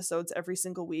new episodes every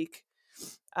single week.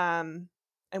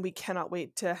 And we cannot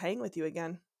wait to hang with you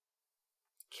again.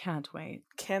 Can't wait.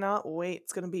 Cannot wait.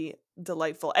 It's going to be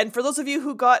delightful. And for those of you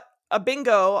who got a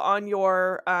bingo on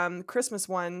your Christmas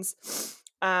ones,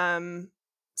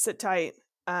 sit tight.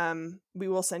 We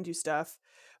will send you stuff.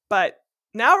 But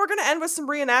now we're going to end with some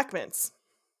reenactments.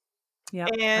 Yeah,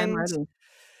 and I'm ready.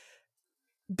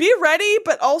 Be ready,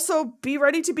 but also be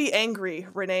ready to be angry,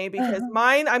 Renee, because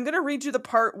mine, I'm going to read you the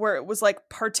part where it was like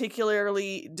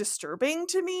particularly disturbing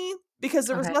to me because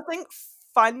there was nothing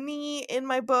funny in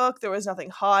my book. There was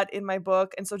nothing hot in my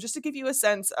book. And so just to give you a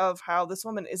sense of how this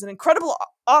woman is an incredible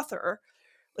author,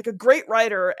 like a great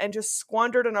writer, and just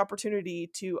squandered an opportunity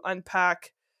to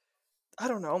unpack, I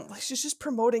don't know, she's just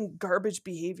promoting garbage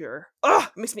behavior. Ugh,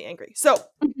 it makes me angry. So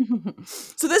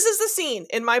this is the scene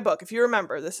in my book. If you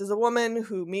remember, this is a woman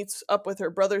who meets up with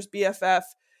her brother's BFF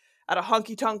at a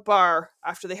honky-tonk bar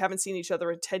after they haven't seen each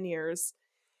other in 10 years.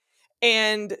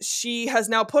 And she has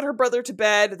now put her brother to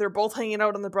bed. They're both hanging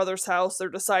out in the brother's house. They're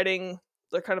deciding,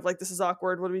 they're kind of like, this is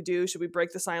awkward. What do we do? Should we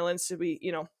break the silence? Should we,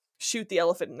 you know, shoot the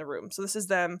elephant in the room? So this is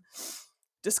them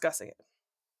discussing it.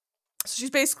 So she's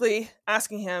basically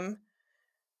asking him,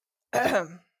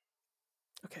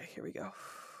 okay, here we go.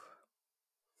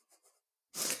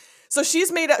 So she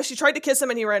tried to kiss him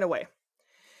and he ran away.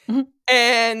 Mm-hmm.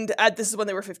 And this is when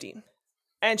they were 15.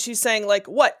 And she's saying, like,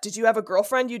 what? Did you have a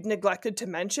girlfriend you'd neglected to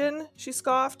mention? She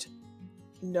scoffed.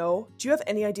 No. Do you have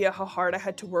any idea how hard I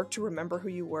had to work to remember who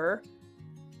you were?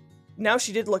 Now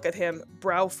she did look at him,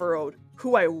 brow furrowed.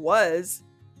 Who I was?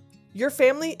 Your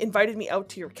family invited me out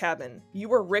to your cabin. You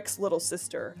were Rick's little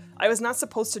sister. I was not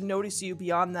supposed to notice you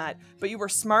beyond that, but you were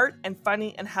smart and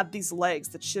funny and had these legs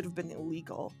that should have been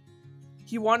illegal.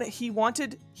 He'd wanted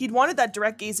that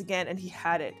direct gaze again, and he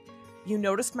had it. You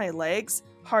noticed my legs?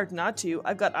 Hard not to.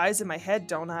 I've got eyes in my head,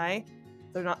 don't I?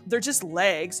 They're just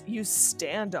legs. You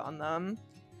stand on them.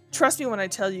 Trust me when I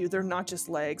tell you they're not just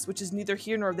legs, which is neither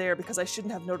here nor there because I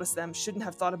shouldn't have noticed them, shouldn't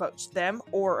have thought about them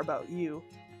or about you.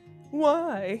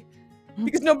 Why?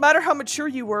 Because no matter how mature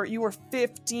you were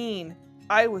 15.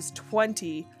 I was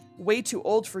 20. Way too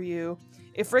old for you.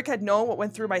 If Rick had known what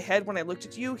went through my head when I looked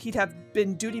at you, he'd have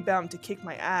been duty-bound to kick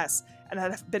my ass, and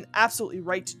I'd have been absolutely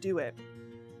right to do it.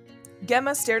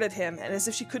 Gemma stared at him, and as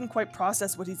if she couldn't quite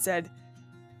process what he'd said,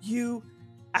 You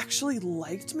actually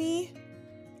liked me?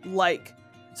 Like.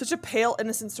 Such a pale,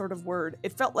 innocent sort of word.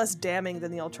 It felt less damning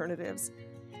than the alternatives.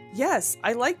 Yes,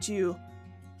 I liked you.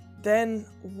 Then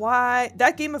why?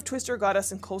 That game of Twister got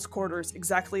us in close quarters,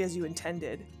 exactly as you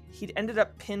intended. He'd ended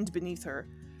up pinned beneath her.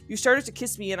 You started to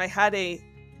kiss me, and I had a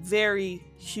very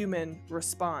human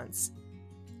response.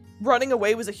 Running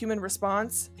away was a human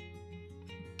response?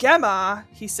 Gemma,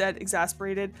 he said,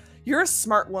 exasperated. You're a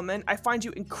smart woman. I find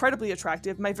you incredibly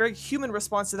attractive. My very human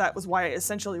response to that was why I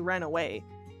essentially ran away.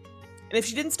 And if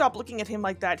she didn't stop looking at him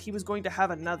like that, he was going to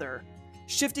have another.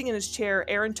 Shifting in his chair,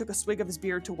 Aaron took a swig of his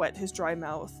beer to wet his dry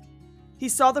mouth. He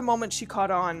saw the moment she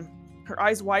caught on. Her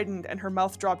eyes widened and her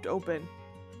mouth dropped open.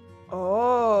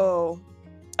 Oh.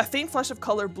 A faint flush of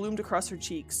color bloomed across her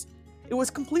cheeks. It was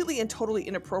completely and totally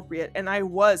inappropriate, and I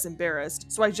was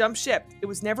embarrassed, so I jumped ship. It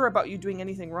was never about you doing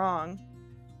anything wrong.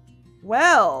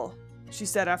 Well, she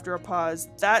said after a pause,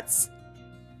 that's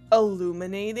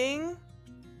illuminating.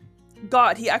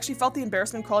 God, he actually felt the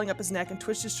embarrassment crawling up his neck and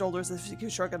twitched his shoulders as if he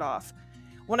could shrug it off.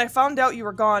 When I found out you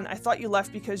were gone, I thought you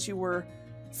left because you were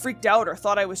freaked out or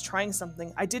thought I was trying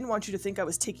something. I didn't want you to think I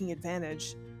was taking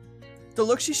advantage. The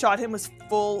look she shot him was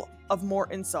full of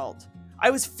more insult. I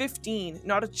was 15,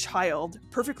 not a child,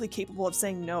 perfectly capable of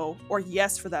saying no, or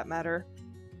yes for that matter.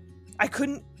 I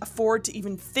couldn't afford to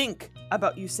even think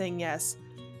about you saying yes.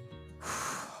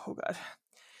 Oh God.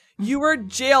 You were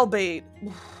jailbait.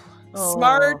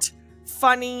 Smart,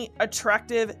 funny,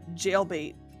 attractive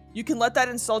jailbait. You can let that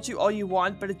insult you all you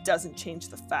want, but it doesn't change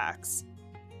the facts.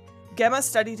 Gemma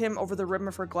studied him over the rim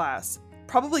of her glass.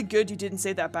 Probably good you didn't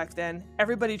say that back then.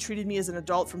 Everybody treated me as an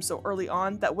adult from so early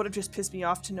on, that would have just pissed me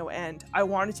off to no end. I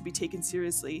wanted to be taken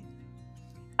seriously.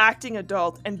 Acting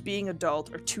adult and being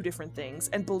adult are two different things,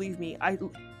 and believe me, I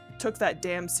took that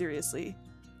damn seriously.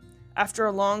 After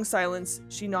a long silence,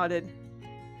 she nodded.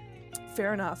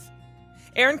 Fair enough.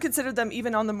 Aaron considered them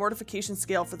even on the mortification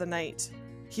scale for the night.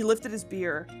 He lifted his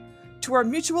beer. To our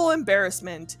mutual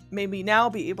embarrassment, may we now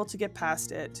be able to get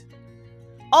past it.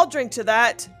 I'll drink to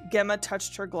that. Gemma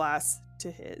touched her glass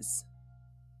to his.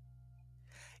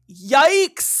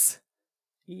 Yikes!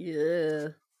 Yeah.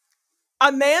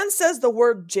 A man says the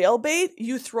word jailbait,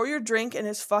 you throw your drink in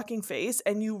his fucking face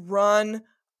and you run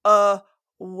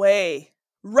away.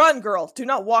 Run, girl. Do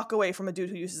not walk away from a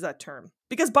dude who uses that term.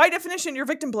 Because by definition, you're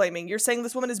victim blaming. You're saying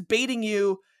this woman is baiting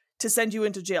you to send you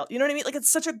into jail. You know what I mean? Like, it's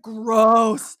such a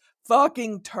gross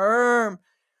fucking term.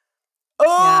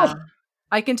 Oh! Yeah.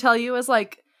 I can tell you as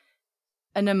like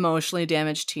an emotionally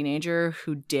damaged teenager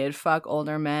who did fuck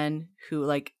older men who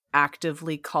like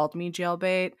actively called me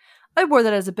jailbait. I wore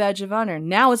that as a badge of honor.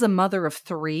 Now as a mother of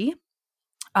 3,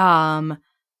 I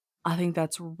think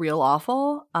that's real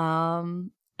awful.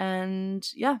 And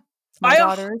yeah, my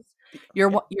daughters,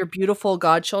 your beautiful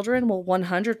godchildren will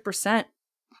 100%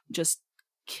 just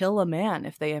kill a man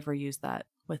if they ever use that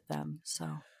with them.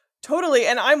 So totally.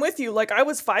 And I'm with you. Like, I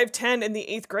was 5'10" in the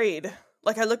 8th grade.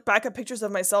 Like, I look back at pictures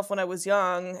of myself when I was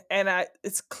young, and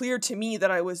it's clear to me that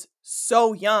I was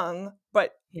so young,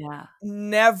 but yeah,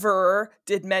 never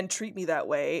did men treat me that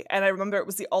way. And I remember it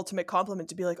was the ultimate compliment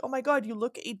to be like, oh my God, you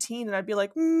look 18. And I'd be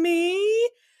like, me?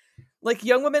 Like,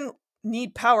 young women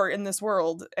need power in this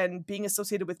world, and being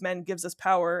associated with men gives us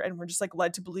power, and we're just like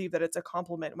led to believe that it's a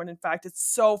compliment when in fact it's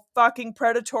so fucking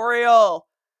predatorial.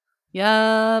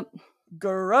 Yep.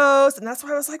 Gross. And that's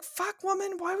why I was like, fuck,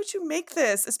 woman, why would you make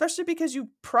this? Especially because you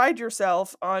pride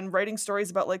yourself on writing stories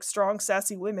about like strong,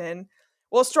 sassy women.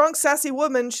 Well, a strong, sassy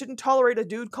woman shouldn't tolerate a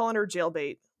dude calling her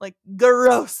jailbait. Like,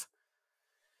 gross.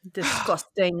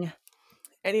 Disgusting.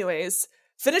 Anyways,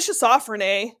 finish us off,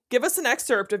 Renee. Give us an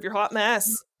excerpt of your hot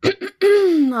mess.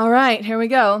 All right, here we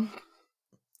go.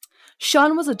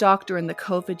 Sean was a doctor in the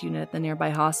COVID unit at the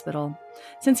nearby hospital.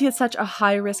 Since he had such a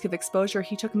high risk of exposure,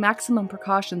 he took maximum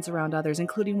precautions around others,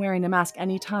 including wearing a mask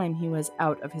any time he was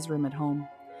out of his room at home.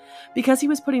 Because he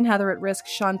was putting Heather at risk,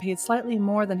 Sean paid slightly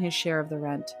more than his share of the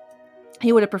rent.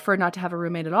 He would have preferred not to have a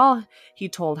roommate at all, he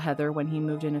told Heather when he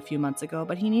moved in a few months ago,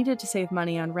 but he needed to save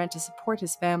money on rent to support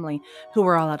his family, who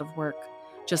were all out of work,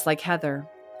 just like Heather.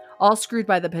 All screwed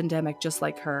by the pandemic, just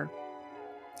like her.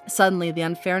 Suddenly, the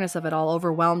unfairness of it all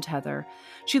overwhelmed Heather.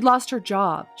 She'd lost her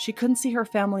job. She couldn't see her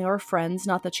family or friends,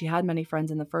 not that she had many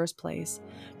friends in the first place.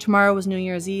 Tomorrow was New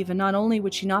Year's Eve, and not only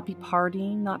would she not be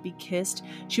partying, not be kissed,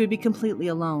 she would be completely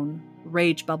alone.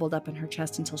 Rage bubbled up in her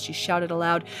chest until she shouted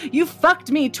aloud, "You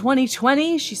fucked me,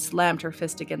 2020!" She slammed her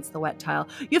fist against the wet tile.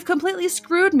 "You've completely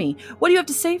screwed me. What do you have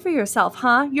to say for yourself,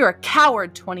 huh? You're a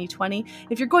coward, 2020.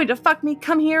 If you're going to fuck me,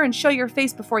 come here and show your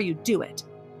face before you do it."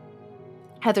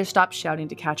 Heather stopped shouting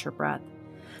to catch her breath.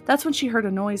 That's when she heard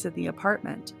a noise in the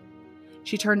apartment.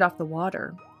 She turned off the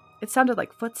water. It sounded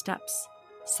like footsteps.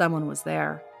 Someone was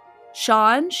there.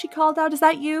 "Sean," she called out, "is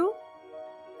that you?"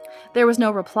 There was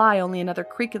no reply, only another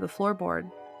creak of the floorboard.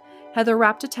 Heather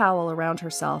wrapped a towel around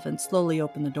herself and slowly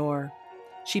opened the door.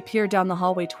 She peered down the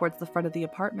hallway towards the front of the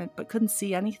apartment, but couldn't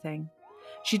see anything.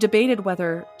 She debated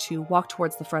whether to walk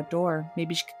towards the front door.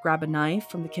 Maybe she could grab a knife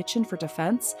from the kitchen for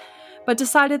defense, but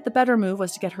decided the better move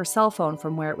was to get her cell phone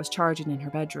from where it was charging in her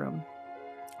bedroom.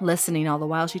 Listening all the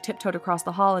while, she tiptoed across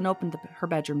the hall and opened her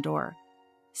bedroom door.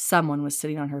 Someone was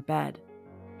sitting on her bed.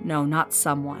 No, not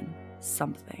someone.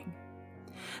 Something.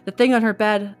 The thing on her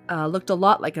bed looked a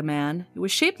lot like a man. It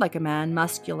was shaped like a man,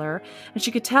 muscular, and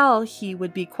she could tell he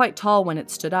would be quite tall when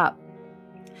it stood up.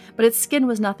 But its skin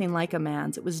was nothing like a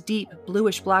man's. It was deep,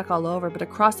 bluish-black all over, but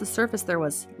across the surface there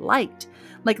was light.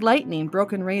 Like lightning,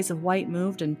 broken rays of white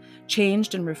moved and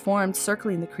changed and reformed,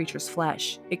 circling the creature's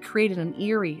flesh. It created an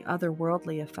eerie,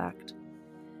 otherworldly effect.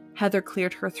 Heather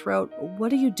cleared her throat.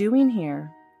 "What are you doing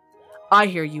here?" "I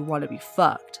hear you want to be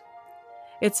fucked."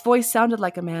 Its voice sounded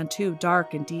like a man too,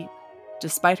 dark and deep.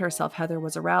 Despite herself, Heather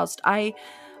was aroused. I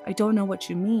don't know what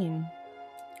you mean."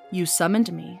 "You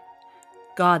summoned me."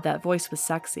 God, that voice was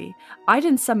sexy. "I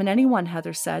didn't summon anyone,"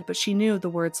 Heather said, but she knew the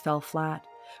words fell flat.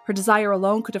 Her desire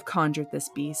alone could have conjured this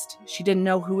beast. She didn't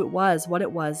know who it was, what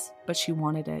it was, but she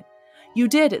wanted it. "You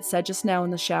did," it said just now in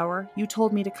the shower. "You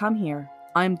told me to come here.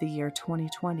 I'm the year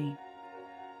 2020.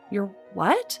 "You're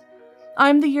what?"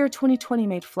 "I'm the year 2020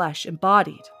 made flesh,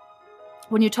 embodied.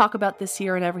 When you talk about this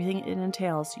year and everything it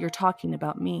entails, you're talking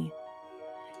about me."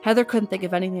 Heather couldn't think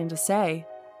of anything to say.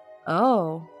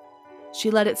 "Oh." She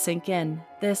let it sink in.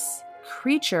 This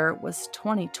creature was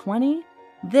 2020?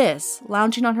 This,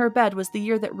 lounging on her bed, was the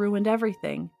year that ruined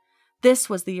everything. This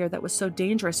was the year that was so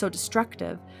dangerous, so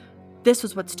destructive. This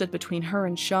was what stood between her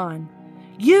and Sean.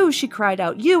 "You!" she cried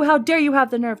out. "You! How dare you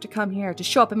have the nerve to come here, to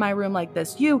show up in my room like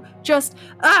this? You just...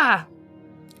 Ah!"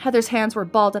 Heather's hands were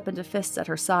balled up into fists at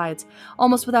her sides.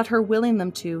 Almost without her willing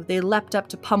them to, they leapt up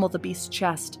to pummel the beast's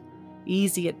chest.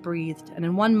 Easy it breathed, and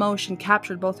in one motion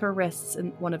captured both her wrists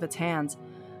in one of its hands.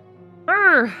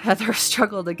 "Urgh!" Heather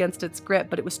struggled against its grip,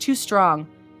 but it was too strong.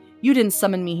 "You didn't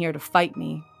summon me here to fight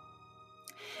me."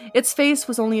 Its face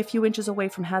was only a few inches away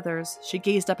from Heather's. She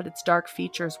gazed up at its dark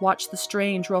features, watched the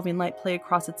strange roving light play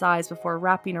across its eyes before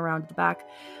wrapping around to the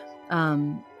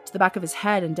back of his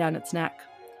head and down its neck.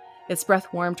 Its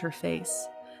breath warmed her face.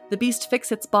 The beast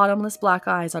fixed its bottomless black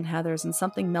eyes on Heather's, and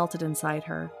something melted inside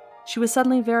her. She was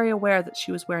suddenly very aware that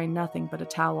she was wearing nothing but a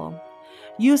towel.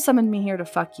 "You summoned me here to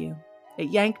fuck you." It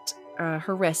yanked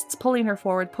her wrists, pulling her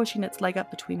forward, pushing its leg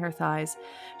up between her thighs.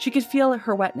 She could feel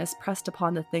her wetness pressed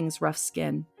upon the thing's rough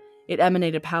skin. It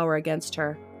emanated power against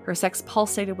her. Her sex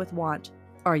pulsated with want.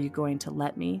 "Are you going to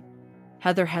let me?"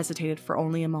 Heather hesitated for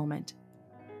only a moment.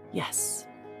 "Yes."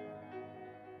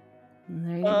 And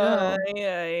there you go.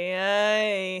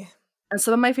 Ay. And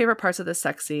some of my favorite parts of this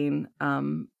sex scene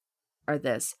are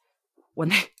this.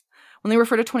 When they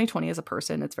refer to 2020 as a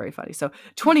person, it's very funny. So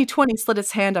 2020 slid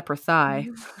its hand up her thigh.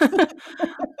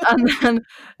 And then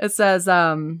it says,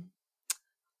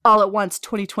 all at once,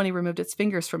 2020 removed its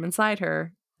fingers from inside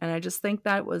her. And I just think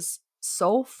that was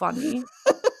so funny.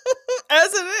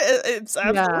 As it is. It's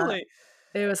absolutely.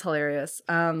 Yeah, it was hilarious.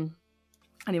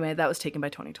 Anyway, that was taken by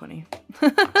 2020.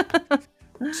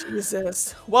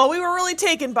 Jesus. Well, we were really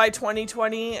taken by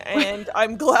 2020, and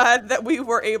I'm glad that we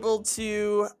were able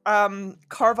to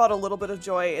carve out a little bit of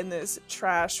joy in this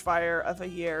trash fire of a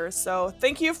year. So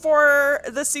thank you for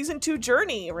the season 2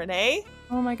 journey, Renee.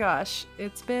 Oh my gosh.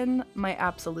 It's been my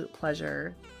absolute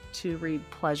pleasure to read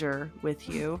Pleasure with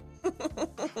you.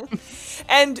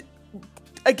 And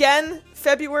again,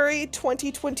 February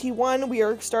 2021, we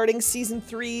are starting season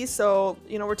 3. So,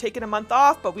 we're taking a month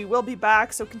off, but we will be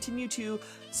back. So continue to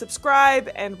subscribe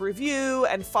and review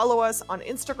and follow us on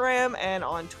Instagram and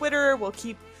on Twitter. We'll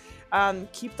keep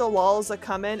the lulls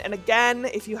a-coming. And again,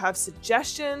 if you have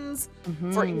suggestions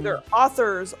for either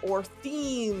authors or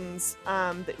themes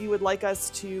that you would like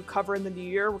us to cover in the new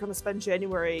year, we're going to spend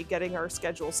January getting our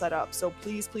schedule set up. So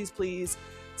please, please, please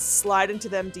slide into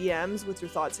them DMs with your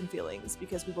thoughts and feelings,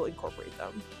 because we will incorporate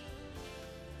them.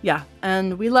 Yeah,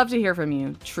 and we love to hear from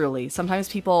you, truly. Sometimes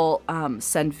people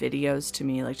send videos to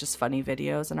me, like just funny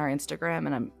videos on our Instagram,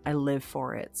 and I live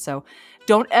for it. So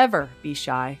don't ever be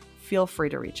shy. Feel free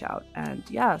to reach out. And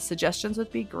yeah, suggestions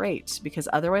would be great, because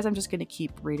otherwise I'm just going to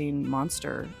keep reading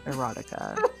monster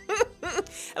erotica.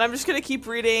 And I'm just going to keep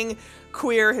reading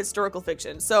queer historical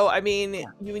fiction. So, I mean,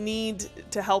 you need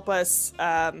to help us.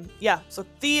 So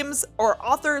themes or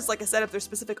authors, like I said, if there's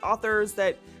specific authors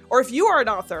that, or if you are an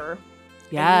author,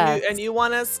 and you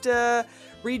want us to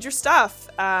read your stuff,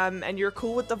 and you're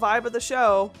cool with the vibe of the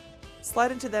show,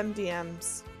 slide into them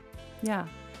DMs. Yeah,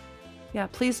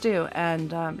 please do.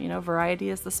 And, variety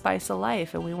is the spice of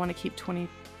life, and we want to keep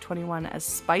 2021 as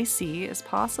spicy as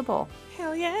possible.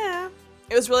 Hell yeah.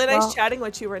 It was really nice chatting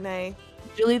with you, Renee.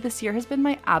 Julie, this year has been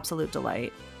my absolute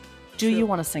delight. Do you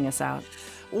want to sing us out?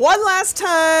 One last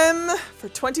time for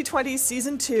 2020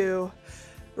 Season 2.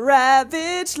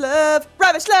 Ravage love,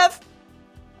 ravage love.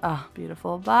 Oh,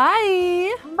 beautiful.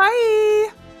 Bye.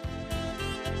 Bye.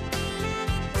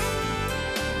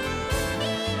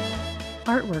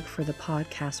 Artwork for the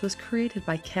podcast was created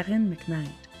by Karen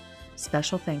McKnight.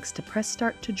 Special thanks to Press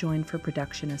Start to Join for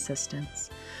production assistance.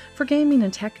 For gaming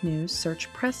and tech news,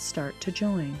 search Press Start to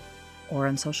Join, or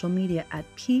on social media at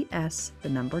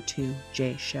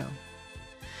PS2J Show.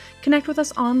 Connect with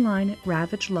us online at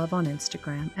Ravage Love on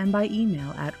Instagram and by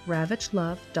email at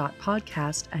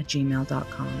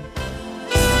ravagelove.podcast@gmail.com.